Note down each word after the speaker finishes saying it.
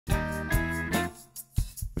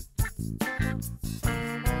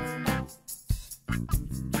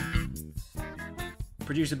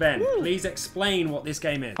Producer Ben, please explain what this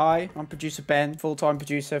game is. Hi, I'm producer Ben, full-time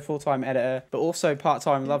producer, full-time editor, but also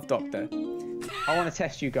part-time love doctor. I want to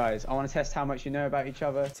test you guys. I want to test how much you know about each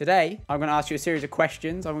other. Today, I'm going to ask you a series of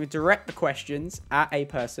questions. I'm going to direct the questions at a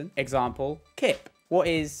person. Example, Kip. What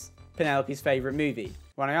is Penelope's favourite movie?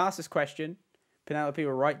 When I ask this question, Penelope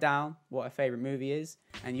will write down what her favourite movie is,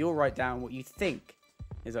 and you'll write down what you think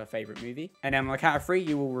is her favourite movie. And then on the count of 3,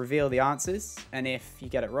 you will reveal the answers, and if you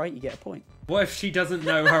get it right, you get a point. What if she doesn't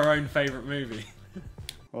know her own favourite movie?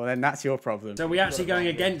 Well, then that's your problem. So we're actually going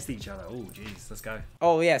against each other. Oh, jeez, let's go.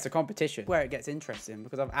 Oh, yeah, it's a competition. Where it gets interesting,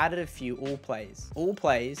 because I've added a few all plays. All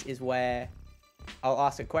plays is where I'll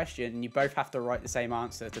ask a question, and you both have to write the same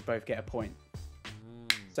answer to both get a point.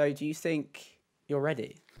 So do you think you're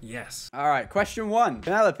ready? Yes. All right, question 1.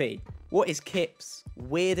 Penelope, what is Kip's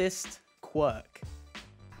weirdest quirk?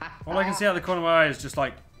 All I can see out of the corner of my eye is just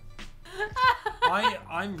like...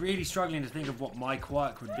 I'm really struggling to think of what my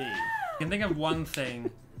quirk would be. I can think of one thing.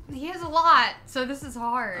 He has a lot, so this is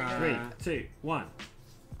hard. 3, 2, 1.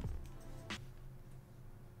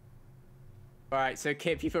 All right, so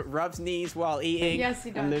Kip, you put rubs knees while eating. Yes, he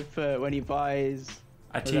does. And Liv put when he buys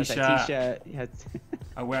A t-shirt. Yeah.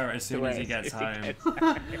 I wear it as soon as he gets home.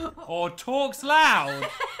 Or talks loud.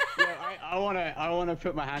 Yeah, I wanna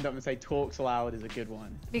put my hand up and say talks loud is a good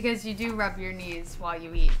one. Because you do rub your knees while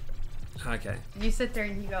you eat. Okay. You sit there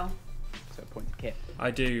and you go. So point to Kip.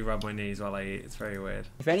 I do rub my knees while I eat. It's very weird.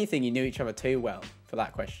 If anything, you knew each other too well for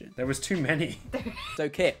that question. There was too many. So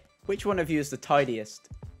Kip, which one of you is the tidiest?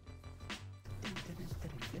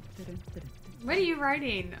 What are you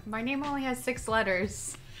writing? My name only has 6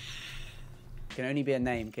 letters. Can only be a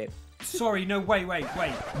name, Kip. Sorry, no, wait.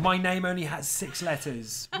 My name only has 6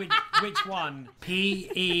 letters. Which one?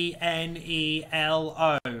 P-E-N-E-L-O.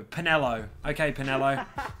 Penelo. Okay, Penelo.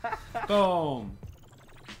 Boom.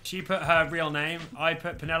 She put her real name. I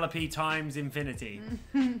put Penelope times infinity.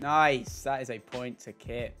 Nice. That is a point to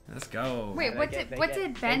Kip. Let's go. Wait, what did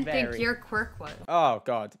Ben think your quirk was? Oh,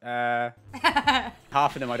 God. Half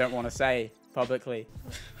of them I don't want to say publicly.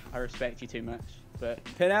 I respect you too much. But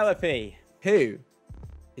Penelope, who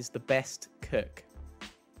is the best cook?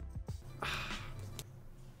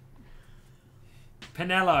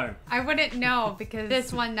 Penelo. I wouldn't know because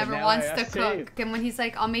this one never Penelo, wants to that's cook. And when he's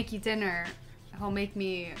like, I'll make you dinner, he'll make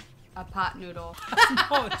me a pot noodle. That's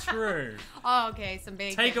not true. Oh, okay, some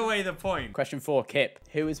bacon. Take away the point. Question 4, Kip.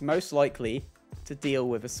 Who is most likely to deal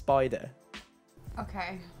with a spider?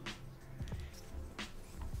 Okay.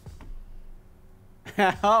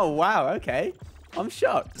 Oh, wow. Okay. I'm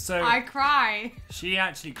shocked. So I cry. she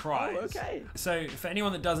actually cries. Oh, okay. So for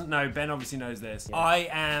anyone that doesn't know, Ben obviously knows this. Yeah. I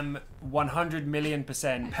am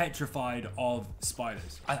 100,000,000% petrified of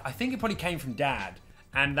spiders. I think it probably came from Dad,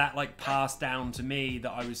 and that like passed down to me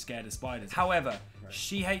that I was scared of spiders. However,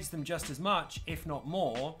 she hates them just as much, if not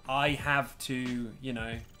more. I have to, you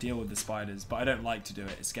know, deal with the spiders, but I don't like to do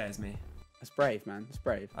it. It scares me. That's brave, man. That's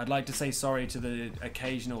brave. I'd like to say sorry to the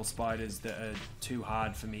occasional spiders that are too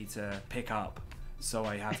hard for me to pick up. So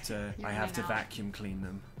I have to vacuum clean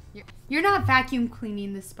them. You're not vacuum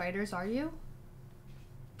cleaning the spiders, are you?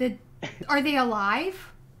 Are they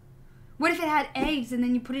alive? What if it had eggs and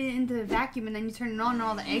then you put it into the vacuum and then you turn it on and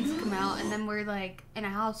all the eggs come out and then we're like in a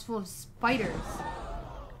house full of spiders?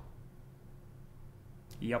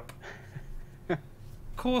 Yep. Of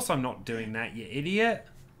course I'm not doing that, you idiot.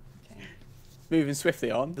 Okay. Moving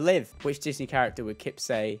swiftly on. Liv, which Disney character would Kip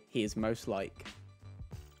say he is most like?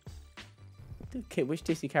 Kip, which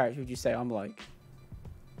Disney character would you say I'm like?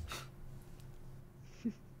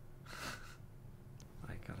 I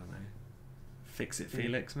don't know. Fix It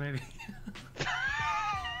Felix, maybe?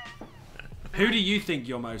 Who do you think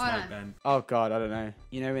you're most like, Ben? Oh, God, I don't know.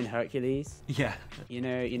 You know in Hercules? Yeah. You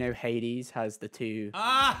know Hades has the 2...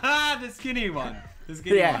 Ah, the skinny one. The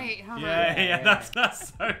skinny one. Wait, how Yeah,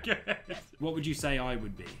 that's so good. What would you say I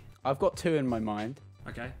would be? I've got 2 in my mind.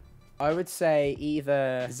 Okay. I would say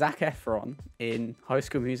either Zac Efron in High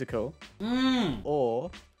School Musical or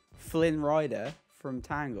Flynn Rider from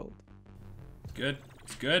Tangled. It's good.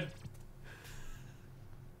 It's good.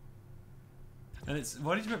 And it's...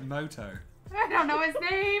 What did you put? Moto? I don't know his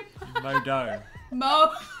name. Modo.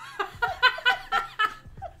 Mo.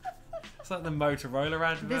 It's like the Motorola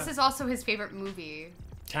advert. This is also his favorite movie.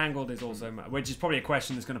 Tangled is also... Which is probably a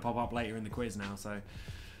question that's going to pop up later in the quiz now, so...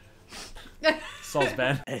 Soz,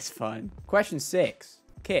 Ben. It's fun. Question 6.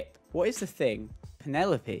 Kip, what is the thing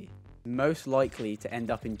Penelope most likely to end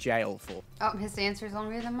up in jail for? Oh, his answer's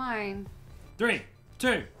longer than mine. 3,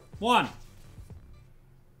 2, 1.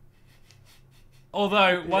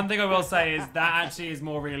 Although one thing I will say is that actually is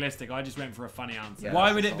more realistic. I just went for a funny answer. Yeah,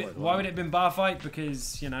 Why would it have been bar fight?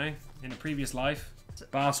 Because, you know, in a previous life,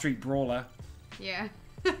 bar street brawler. Yeah.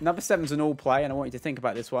 Number 7's an all play, and I want you to think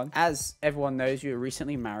about this one. As everyone knows, you were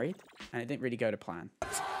recently married, and it didn't really go to plan.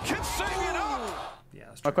 Kip Sabian up! Yeah,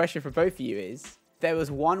 that's My true. question for both of you is, if there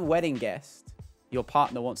was one wedding guest your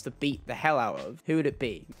partner wants to beat the hell out of, who would it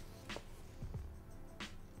be?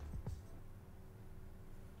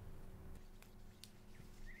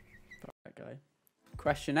 Fuck that guy.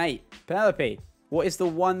 Question 8. Penelope, what is the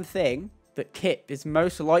one thing that Kip is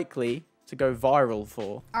most likely to go viral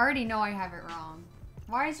for? I already know I have it wrong.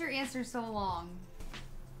 Why is your answer so long?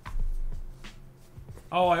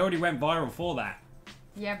 Oh, I already went viral for that.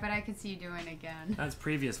 Yeah, but I can see you doing it again. That's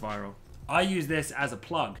previous viral. I use this as a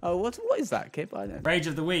plug. Oh, what is that, Kip? I don't know. Rage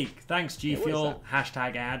of the week. Thanks, G what is Fuel.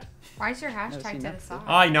 Hashtag ad. Why is your Never hashtag seen to that the before. side?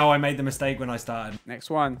 I know I made the mistake when I started. Next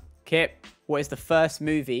one. Kip, what is the first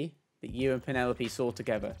movie that you and Penelope saw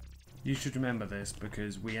together? You should remember this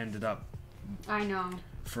because we ended up I know.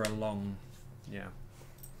 for a long, yeah.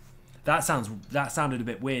 That sounded a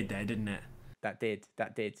bit weird there, didn't it? That did.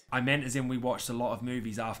 I meant as in we watched a lot of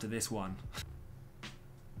movies after this one.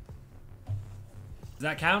 Does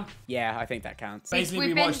that count? Yeah, I think that counts. Basically,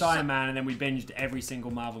 we we watched binged- Iron Man and then we binged every single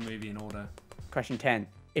Marvel movie in order. Question 10.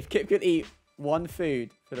 If Kip could eat one food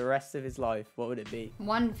for the rest of his life, what would it be?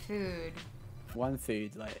 One food. One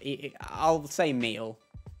food, like I'll say meal,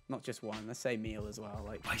 not just one. Let's say meal as well.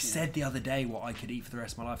 Like I said the other day what I could eat for the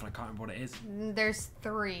rest of my life and I can't remember what it is. There's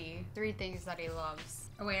three things that he loves.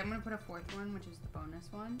 Oh wait, I'm gonna put a fourth one, which is the bonus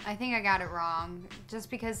one. I think I got it wrong, just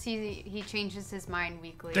because he changes his mind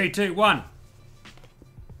weekly. 3, 2, 1.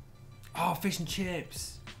 Oh, fish and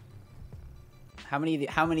chips. How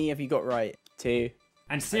many have you got right? 2.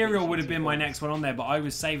 And cereal would have been my next one on there, but I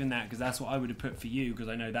was saving that because that's what I would have put for you because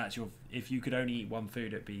I know that's your. If you could only eat one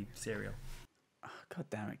food, it'd be cereal. Oh, God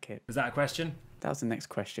damn it, Kip. Was that a question? That was the next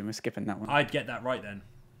question. We're skipping that one. I'd get that right then.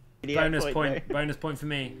 Yeah, Bonus point. though. Bonus point for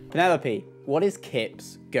me. Penelope, what is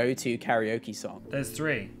Kip's go-to karaoke song? There's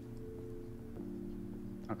 3.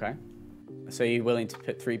 Okay. So you're willing to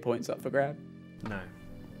put 3 points up for grab? No.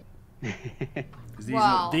 'Cause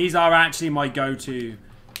Wow. these are actually my go-to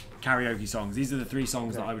karaoke songs. These are the 3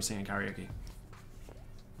 songs that I would sing in karaoke.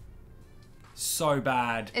 So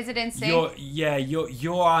bad. Is it NSYNC?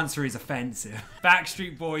 Your answer is offensive.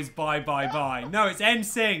 Backstreet Boys, Bye Bye Bye. No, it's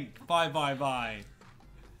NSYNC, Bye Bye Bye.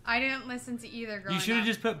 I didn't listen to either growing You should have up.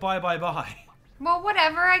 just put Bye Bye Bye. Well,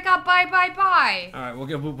 whatever. I got bye bye bye. All right,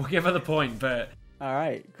 we'll give her the point, but. All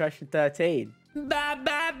right. Question 13. Bye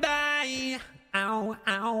bye bye. Ow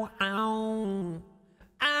ow ow.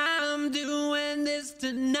 I'm doing this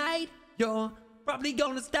tonight. You're probably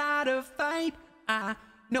gonna start a fight. I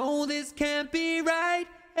know this can't be right.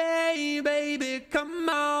 Hey baby, come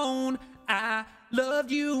on. I loved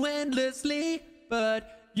you endlessly,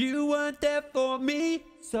 but you weren't there for me.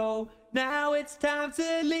 So now it's time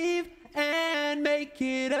to leave and make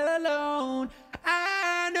it alone.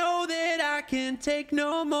 I know that I can take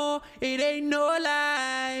no more. It ain't no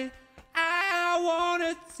lie. I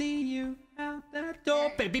wanna see you out that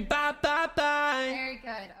door, baby. Bye bye bye. Very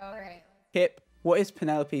good. All right. Kip, what is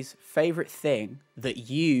Penelope's favorite thing that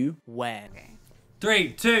you wear? Okay.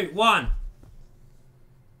 3, 2, 1.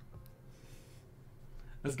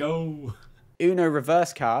 Let's go. Uno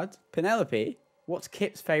reverse card. Penelope, what's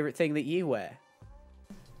Kip's favorite thing that you wear?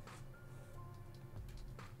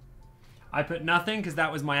 I put nothing because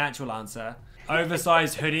that was my actual answer.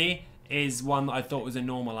 Oversized hoodie is one that I thought was a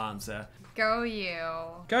normal answer. Go you.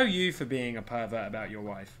 Go you for being a pervert about your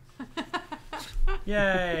wife.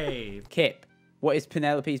 Yay. Kip, what is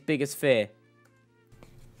Penelope's biggest fear?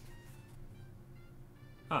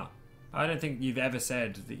 Oh, I don't think you've ever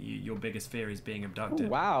said that your biggest fear is being Oh, abducted.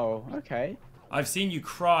 wow. Okay. I've seen you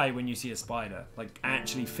cry when you see a spider, like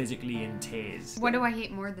actually physically in tears. What do I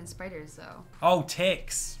hate more than spiders, though? Oh,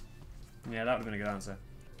 ticks. Yeah, that would have been a good answer.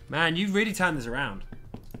 Man, you really turned this around.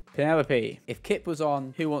 Penelope, if Kip was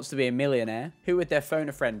on Who Wants to Be a Millionaire, who would their phone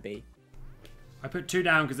a friend be? I put 2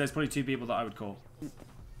 down because there's probably 2 people that I would call.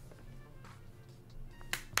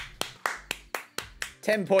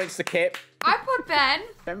 10 points to Kip. I put Ben.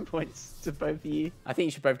 10 points to both of you. I think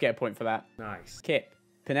you should both get a point for that. Nice. Kip,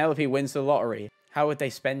 Penelope wins the lottery. How would they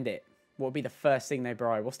spend it? What would be the first thing they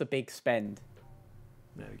buy? What's the big spend?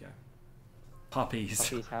 There we go. Puppies.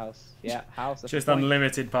 Puppy's house. Yeah, house. that's Just the point.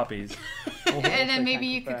 unlimited puppies. And then Also maybe can't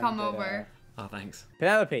you could confirm, come but, over. Oh, thanks.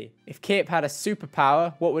 Penelope, if Kip had a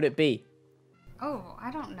superpower, what would it be? Oh, I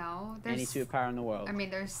don't know. Any superpower in the world. I mean,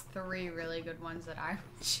 there's 3 really good ones that I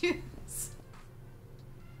would choose.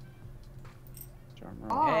 Drum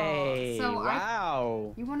roll. Oh, Hey, so wow.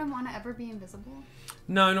 want to ever be invisible?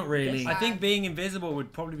 No, not really. Yes. I think being invisible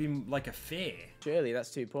would probably be like a fear. Surely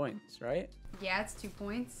that's 2 points, right? Yeah, it's 2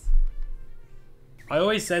 points. I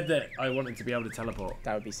always said that I wanted to be able to teleport.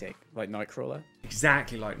 That would be sick. Like Nightcrawler.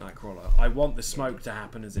 Exactly like Nightcrawler. I want the smoke to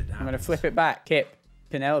happen as it happens. I'm going to flip it back. Kip,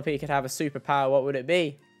 Penelope could have a superpower. What would it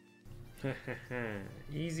be?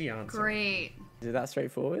 Easy answer. Great. Is it that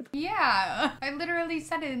straightforward? Yeah, I literally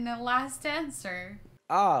said it in the last answer.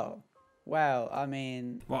 Oh, well, I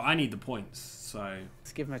mean, Well, I need the points, so...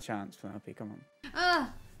 let's give him a chance, Penelope. Come on. Ugh,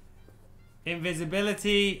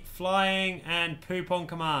 Invisibility, flying, and poop on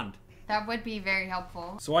command. that would be very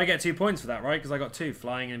helpful. So I get 2 points for that, right? Because I got 2,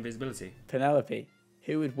 flying and invisibility. Penelope,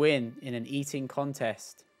 who would win in an eating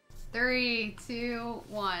contest? 3, 2,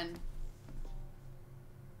 1.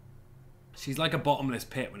 She's like a bottomless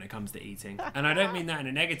pit when it comes to eating. And I don't mean that in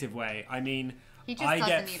a negative way. I mean, He just I doesn't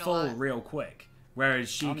get eat a full lot. real quick. Whereas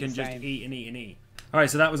she I'm the can just same. eat and eat and eat. All right,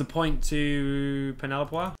 so that was a point to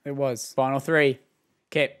Penelope. It was. Final 3.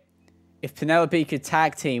 Kip, if Penelope could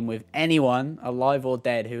tag team with anyone, alive or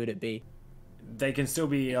dead, who would it be? They can still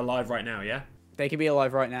be alive right now, yeah? They could be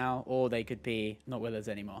alive right now, or they could be not with us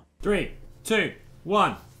anymore. 3, 2,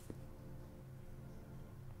 1.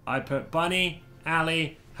 I put Bunny,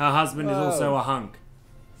 Allie. Her husband is also Whoa. a hunk.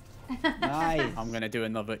 Nice. I'm going to do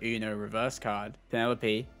another Uno reverse card.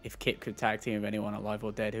 Penelope, if Kip could tag team with anyone, alive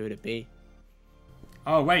or dead, who would it be?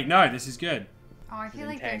 Oh, wait, no, this is good. Oh, I feel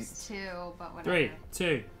like intense. there's 2, but whatever. 3,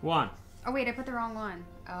 2, 1. Oh, wait, I put the wrong one.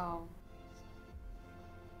 Oh.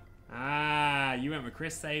 Ah, you went with Kip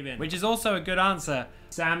Sabian, which is also a good answer.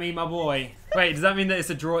 Sammy, my boy. Wait, does that mean that it's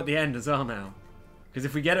a draw at the end as well now? Because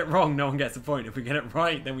if we get it wrong, no one gets a point. If we get it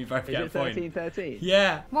right, then we both Is get a it point. 13-13?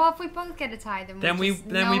 Yeah. Well, if we both get a tie, then We just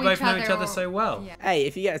both know each other so well. Yeah. Hey,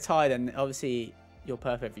 if you get a tie, then obviously you're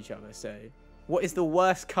perfect for each other. So, what is the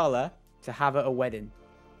worst color to have at a wedding?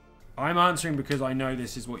 I'm answering because I know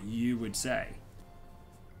this is what you would say.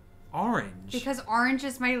 Orange. Because orange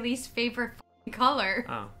is my least favorite color.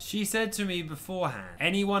 Oh. She said to me beforehand,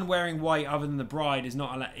 anyone wearing white other than the bride is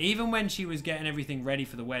not allowed. Even when she was getting everything ready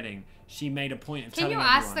for the wedding, she made a point of Can telling you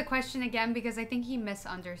ask everyone. the question again? Because I think he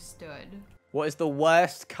misunderstood. What is the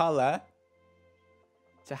worst color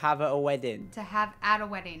to have at a wedding? To have at a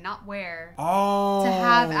wedding, not wear. Oh. To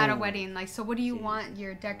have at a wedding. Like, so what do you want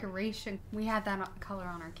your decoration? We had that color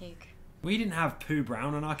on our cake. We didn't have poo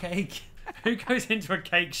brown on our cake. Who goes into a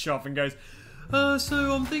cake shop and goes,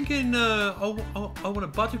 so I'm thinking I want a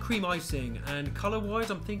buttercream icing, and color-wise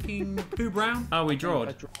I'm thinking poo brown. Oh, we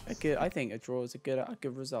drawed. I think a draw is a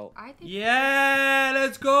good result. I think. Yeah,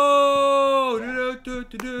 let's go.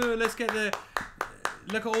 Let's get the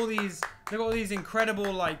look at all these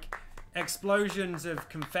incredible like explosions of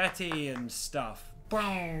confetti and stuff. But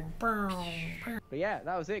yeah,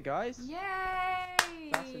 that was it, guys. Yay!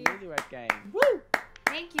 That's a Newlywed game. Woo!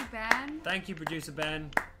 Thank you, Ben. Thank you, producer Ben.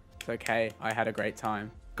 It's okay. I had a great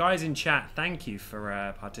time. Guys in chat, thank you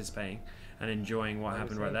for participating and enjoying what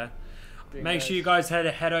happened right there. Make sure you guys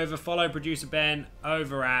head over, follow producer Ben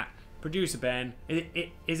over at producer Ben.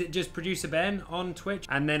 Is it just producer Ben on Twitch?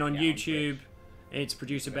 And then on YouTube, it's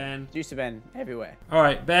producer Ben. Producer Ben everywhere. All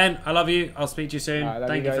right, Ben, I love you. I'll speak to you soon. Alright, love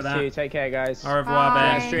Thank you guys for that. too. Take care, guys. Au revoir,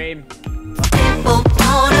 Bye. Ben. Stream. People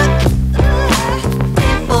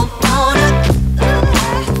wanna